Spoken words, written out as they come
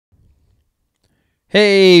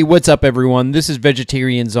Hey, what's up everyone? This is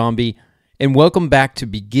Vegetarian Zombie, and welcome back to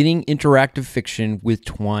Beginning Interactive Fiction with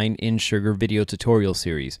Twine and Sugar video tutorial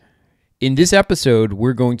series. In this episode,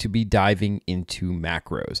 we're going to be diving into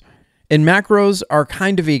macros. And macros are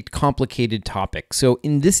kind of a complicated topic, so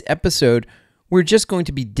in this episode, we're just going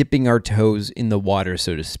to be dipping our toes in the water,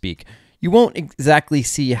 so to speak. You won't exactly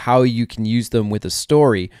see how you can use them with a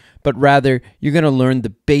story, but rather, you're going to learn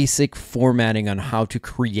the basic formatting on how to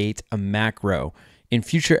create a macro. In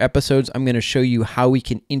future episodes, I'm going to show you how we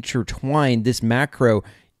can intertwine this macro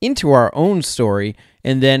into our own story,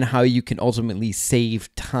 and then how you can ultimately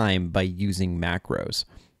save time by using macros.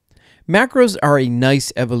 Macros are a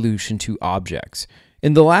nice evolution to objects.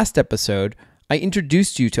 In the last episode, I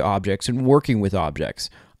introduced you to objects and working with objects.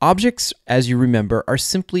 Objects, as you remember, are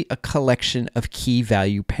simply a collection of key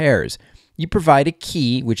value pairs. You provide a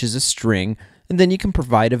key, which is a string, and then you can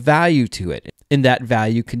provide a value to it. And that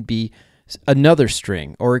value could be another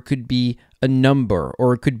string, or it could be a number,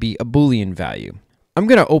 or it could be a Boolean value. I'm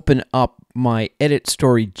going to open up my edit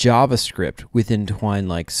story JavaScript within Twine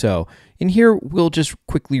like so, and here we'll just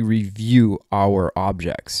quickly review our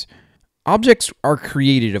objects. Objects are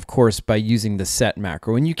created, of course, by using the set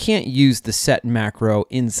macro, and you can't use the set macro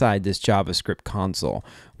inside this JavaScript console.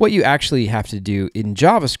 What you actually have to do in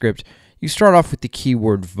JavaScript, you start off with the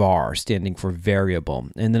keyword var, standing for variable,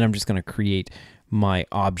 and then I'm just going to create my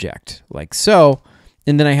object like so,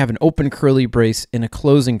 and then I have an open curly brace and a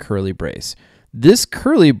closing curly brace. This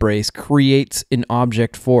curly brace creates an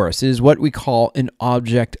object for us. It is what we call an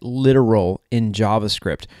object literal in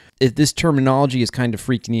JavaScript. If this terminology is kind of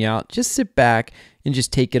freaking you out, just sit back and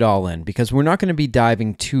just take it all in, because we're not going to be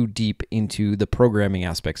diving too deep into the programming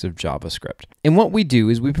aspects of JavaScript. And what we do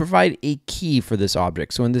is we provide a key for this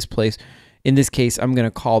object. So in this case, I'm going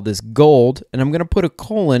to call this gold, and I'm going to put a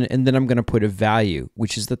colon, and then I'm going to put a value,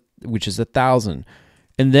 which is 1,000.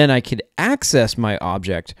 And then I could access my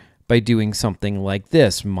object by doing something like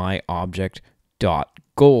this, my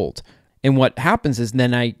object.gold. And what happens is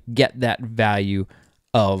then I get that value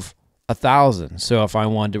of 1,000. So if I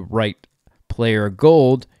wanted to write player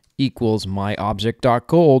gold equals my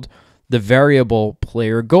object.gold, the variable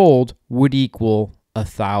player gold would equal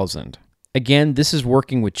 1,000. Again, this is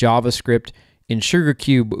working with JavaScript. In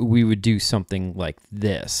Sugarcube, we would do something like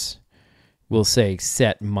this. We'll say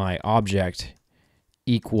set my object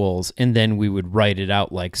equals, and then we would write it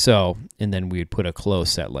out like so, and then we would put a close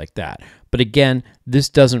set like that. But again, this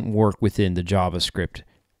doesn't work within the JavaScript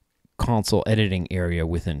console editing area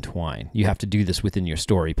within Twine. You have to do this within your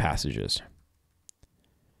story passages.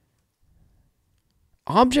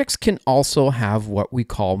 Objects can also have what we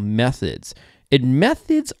call methods. And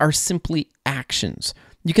methods are simply actions.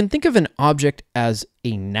 You can think of an object as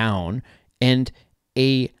a noun, and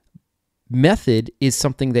a method is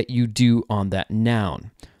something that you do on that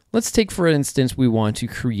noun. Let's take, for instance, we want to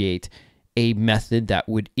create a method that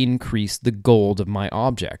would increase the gold of my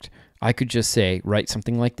object. I could just say, write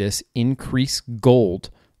something like this, increase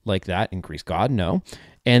gold, like that, increase God, no.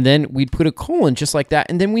 And then we'd put a colon just like that,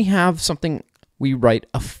 and then we have something, we write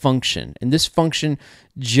a function. And this function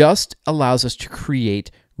just allows us to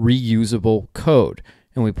create reusable code.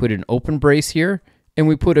 And we put an open brace here, and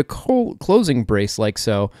we put a closing brace like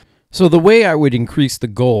so. So the way I would increase the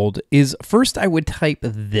gold is first I would type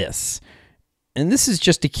this. And this is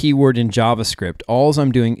just a keyword in JavaScript. All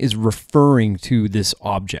I'm doing is referring to this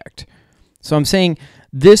object. So I'm saying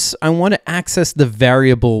this, I want to access the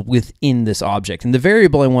variable within this object. And the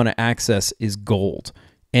variable I want to access is gold.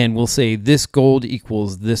 And we'll say this gold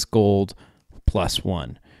equals this gold plus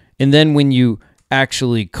 1. And then when you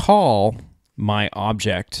actually call my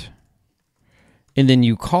object, and then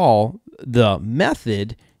you call the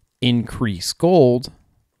method increase gold,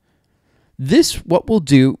 this, what we'll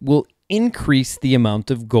do, will increase the amount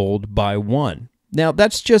of gold by 1. Now,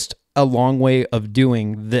 that's just a long way of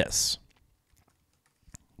doing this.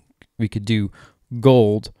 We could do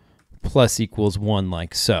gold plus equals 1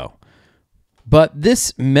 like so. But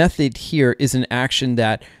this method here is an action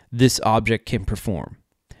that this object can perform.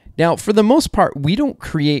 Now, for the most part, we don't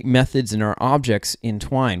create methods in our objects in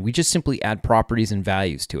Twine. We just simply add properties and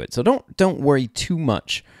values to it. So don't worry too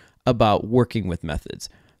much about working with methods.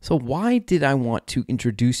 So why did I want to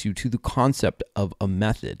introduce you to the concept of a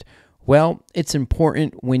method? Well, it's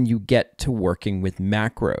important when you get to working with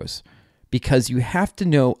macros, because you have to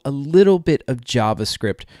know a little bit of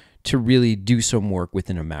JavaScript to really do some work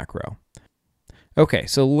within a macro. Okay,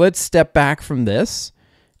 so let's step back from this,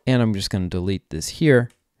 and I'm just going to delete this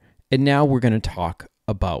here. And now we're going to talk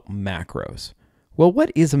about macros. Well,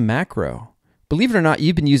 what is a macro? Believe it or not,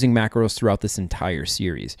 you've been using macros throughout this entire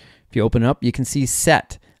series. If you open up, you can see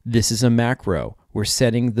set. This is a macro. we're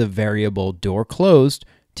setting the variable door closed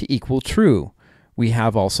to equal true. We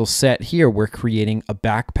have also set here, we're creating a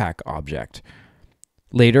backpack object.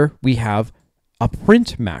 Later, we have a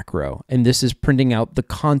print macro, and this is printing out the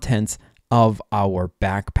contents of our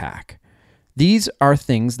backpack. These are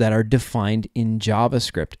things that are defined in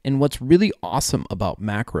JavaScript. And what's really awesome about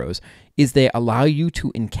macros is they allow you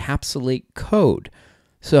to encapsulate code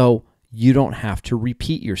so you don't have to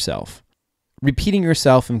repeat yourself. Repeating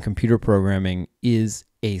yourself in computer programming is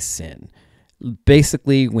a sin.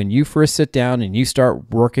 Basically, when you first sit down and you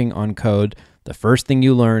start working on code, the first thing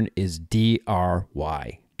you learn is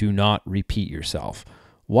DRY. Do not repeat yourself.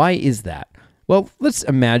 Why is that? Well, let's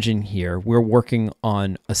imagine here we're working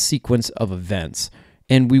on a sequence of events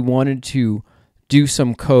and we wanted to do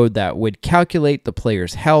some code that would calculate the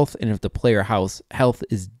player's health, and if the player health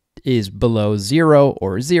is below 0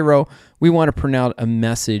 or 0, we want to print out a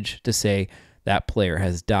message to say that player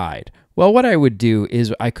has died. Well, what I would do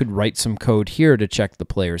is I could write some code here to check the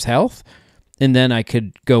player's health, and then I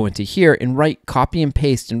could go into here and write, copy and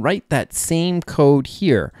paste, and write that same code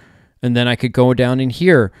here. And then I could go down in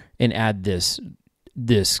here and add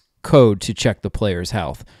this code to check the player's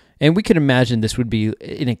health. And we could imagine this would be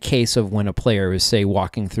in a case of when a player is, say,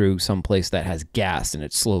 walking through some place that has gas and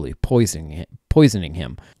it's slowly poisoning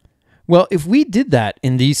him. Well, if we did that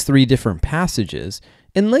in these 3 different passages,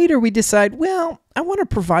 and later we decide, well, I want to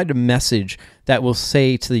provide a message that will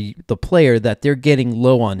say to the player that they're getting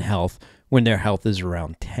low on health when their health is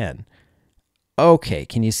around 10. Okay,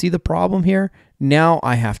 can you see the problem here? Now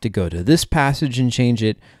I have to go to this passage and change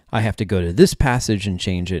it. I have to go to this passage and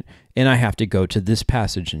change it. And I have to go to this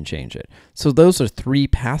passage and change it. So those are 3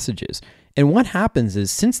 passages. And what happens is,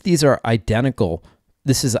 since these are identical,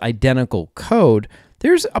 this is identical code,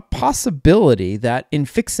 there's a possibility that in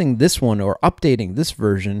fixing this one or updating this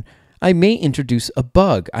version, I may introduce a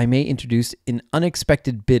bug. I may introduce an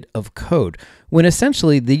unexpected bit of code when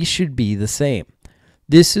essentially these should be the same.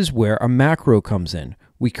 This is where a macro comes in.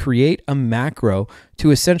 We create a macro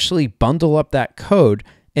to essentially bundle up that code,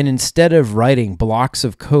 and instead of writing blocks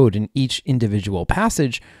of code in each individual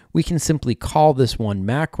passage, we can simply call this one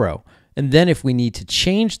macro. And then if we need to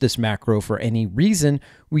change this macro for any reason,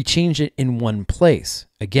 we change it in one place.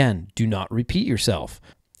 Again, do not repeat yourself.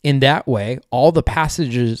 In that way, all the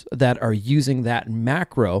passages that are using that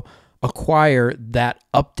macro acquire that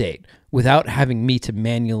update without having me to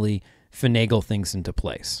manually finagle things into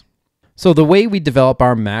place. So the way we develop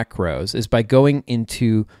our macros is by going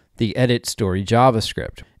into the edit story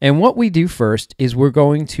JavaScript. And what we do first is we're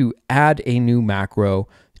going to add a new macro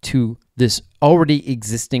to this already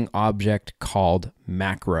existing object called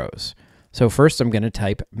macros. So first I'm going to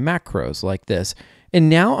type macros like this. And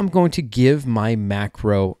now I'm going to give my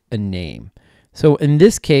macro a name. So in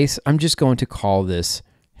this case, I'm just going to call this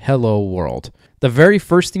Hello World. The very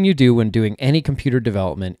first thing you do when doing any computer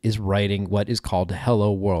development is writing what is called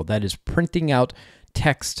Hello World. That is printing out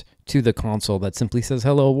text to the console that simply says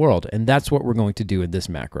Hello World. And that's what we're going to do in this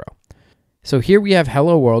macro. So here we have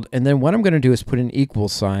Hello World, and then what I'm going to do is put an equal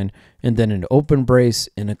sign and then an open brace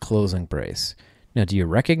and a closing brace. Now, do you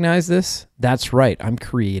recognize this? That's right, I'm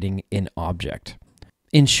creating an object.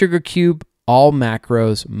 In Sugarcube, all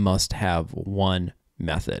macros must have one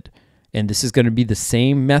method, and this is going to be the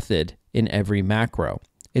same method in every macro.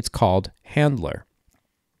 It's called handler.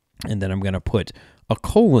 And then I'm going to put a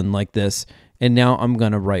colon like this, and now I'm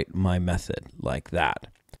going to write my method like that.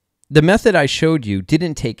 The method I showed you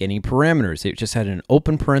didn't take any parameters. It just had an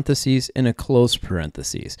open parentheses and a closed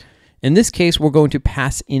parentheses. In this case, we're going to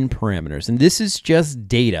pass in parameters, and this is just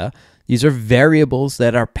data. These are variables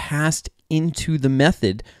that are passed into the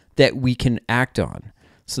method that we can act on.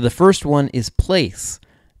 So the first one is place.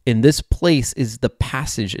 And this place is the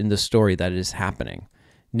passage in the story that is happening.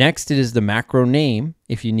 Next, it is the macro name,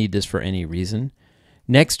 if you need this for any reason.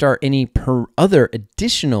 Next are any other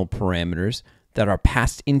additional parameters that are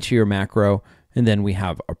passed into your macro, and then we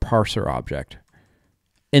have a parser object.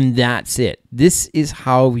 And that's it. This is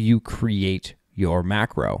how you create your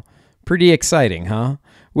macro. Pretty exciting, huh?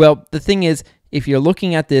 Well, the thing is, if you're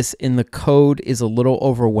looking at this and the code is a little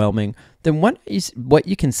overwhelming, then what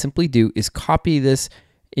you can simply do is copy this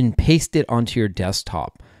and paste it onto your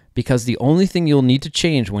desktop, because the only thing you'll need to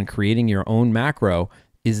change when creating your own macro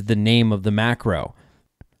is the name of the macro.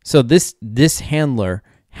 So this handler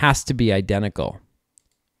has to be identical.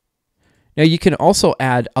 Now you can also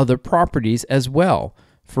add other properties as well.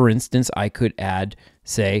 For instance, I could add,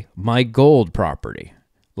 say, my gold property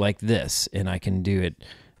like this, and I can do it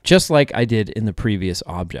just like I did in the previous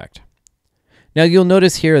object. Now you'll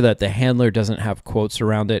notice here that the handler doesn't have quotes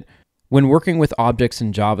around it. When working with objects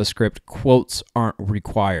in JavaScript, quotes aren't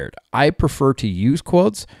required. I prefer to use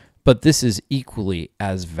quotes, but this is equally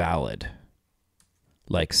as valid,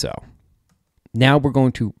 like so. Now we're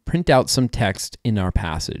going to print out some text in our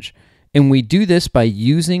passage. And we do this by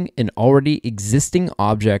using an already existing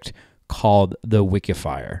object called the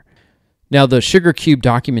Wikifier. Now, the Sugarcube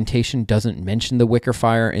documentation doesn't mention the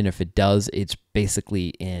Wikifier, and if it does, it's basically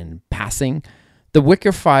in passing. The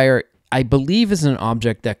Wikifier, I believe, is an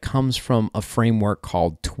object that comes from a framework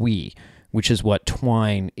called Twee, which is what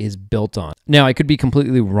Twine is built on. Now, I could be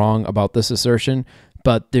completely wrong about this assertion,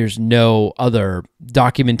 but there's no other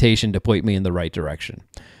documentation to point me in the right direction.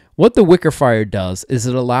 What the Wikifier does is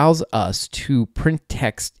it allows us to print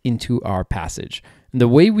text into our passage. And the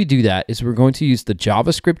way we do that is we're going to use the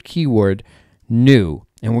JavaScript keyword new,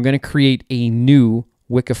 and we're going to create a new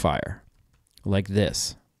Wikifier like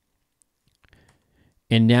this.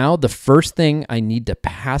 And now the first thing I need to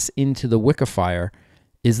pass into the Wikifier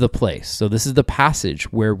is the place. So this is the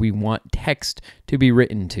passage where we want text to be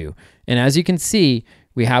written to. And as you can see,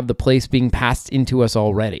 we have the place being passed into us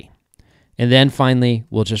already. And then finally,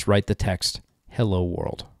 we'll just write the text, hello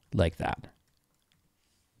world, like that.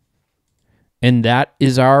 And that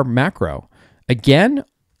is our macro. Again,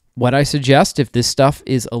 what I suggest, if this stuff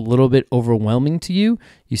is a little bit overwhelming to you,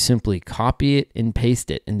 you simply copy it and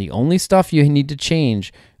paste it. And the only stuff you need to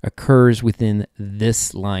change occurs within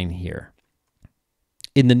this line here.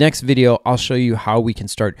 In the next video, I'll show you how we can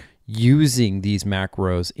start using these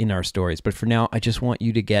macros in our stories. But for now, I just want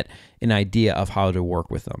you to get an idea of how to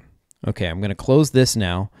work with them. Okay, I'm going to close this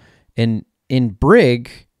now. And in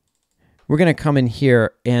Brig, we're going to come in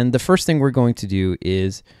here. And the first thing we're going to do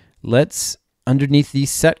is underneath these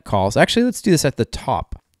set calls, actually, let's do this at the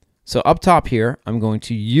top. So up top here, I'm going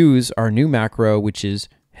to use our new macro, which is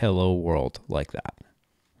hello world, like that.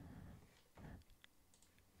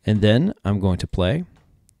 And then I'm going to play.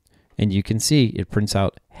 And you can see it prints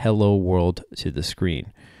out hello world to the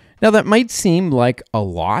screen. Now that might seem like a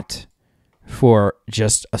lot for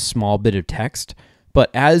just a small bit of text, but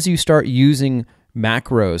as you start using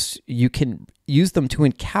macros, you can use them to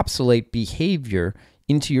encapsulate behavior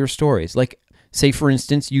into your stories. Like, say, for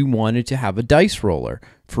instance, you wanted to have a dice roller.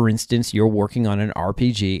 For instance, you're working on an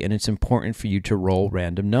RPG and it's important for you to roll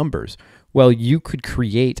random numbers. Well, you could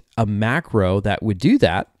create a macro that would do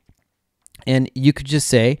that. And you could just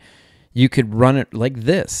say, you could run it like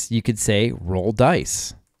this. You could say, roll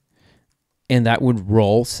dice. And that would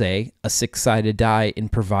roll, say, a 6-sided die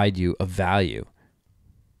and provide you a value.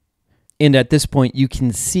 And at this point, you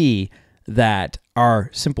can see that our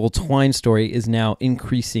simple Twine story is now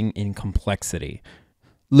increasing in complexity.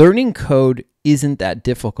 Learning code isn't that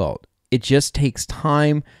difficult. It just takes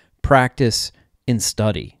time, practice, and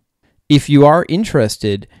study. If you are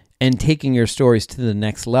interested in taking your stories to the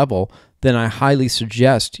next level, then I highly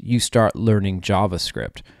suggest you start learning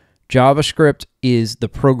JavaScript. JavaScript is the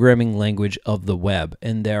programming language of the web,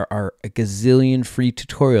 and there are a gazillion free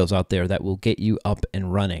tutorials out there that will get you up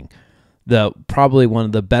and running. Probably one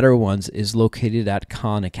of the better ones is located at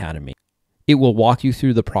Khan Academy. It will walk you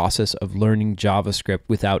through the process of learning JavaScript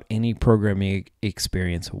without any programming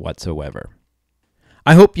experience whatsoever.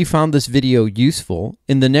 I hope you found this video useful.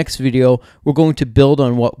 In the next video, we're going to build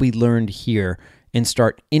on what we learned here and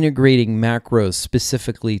start integrating macros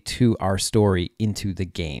specifically to our story into the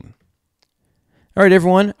game. All right,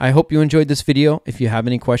 everyone, I hope you enjoyed this video. If you have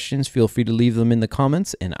any questions, feel free to leave them in the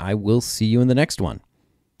comments, and I will see you in the next one.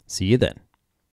 See you then.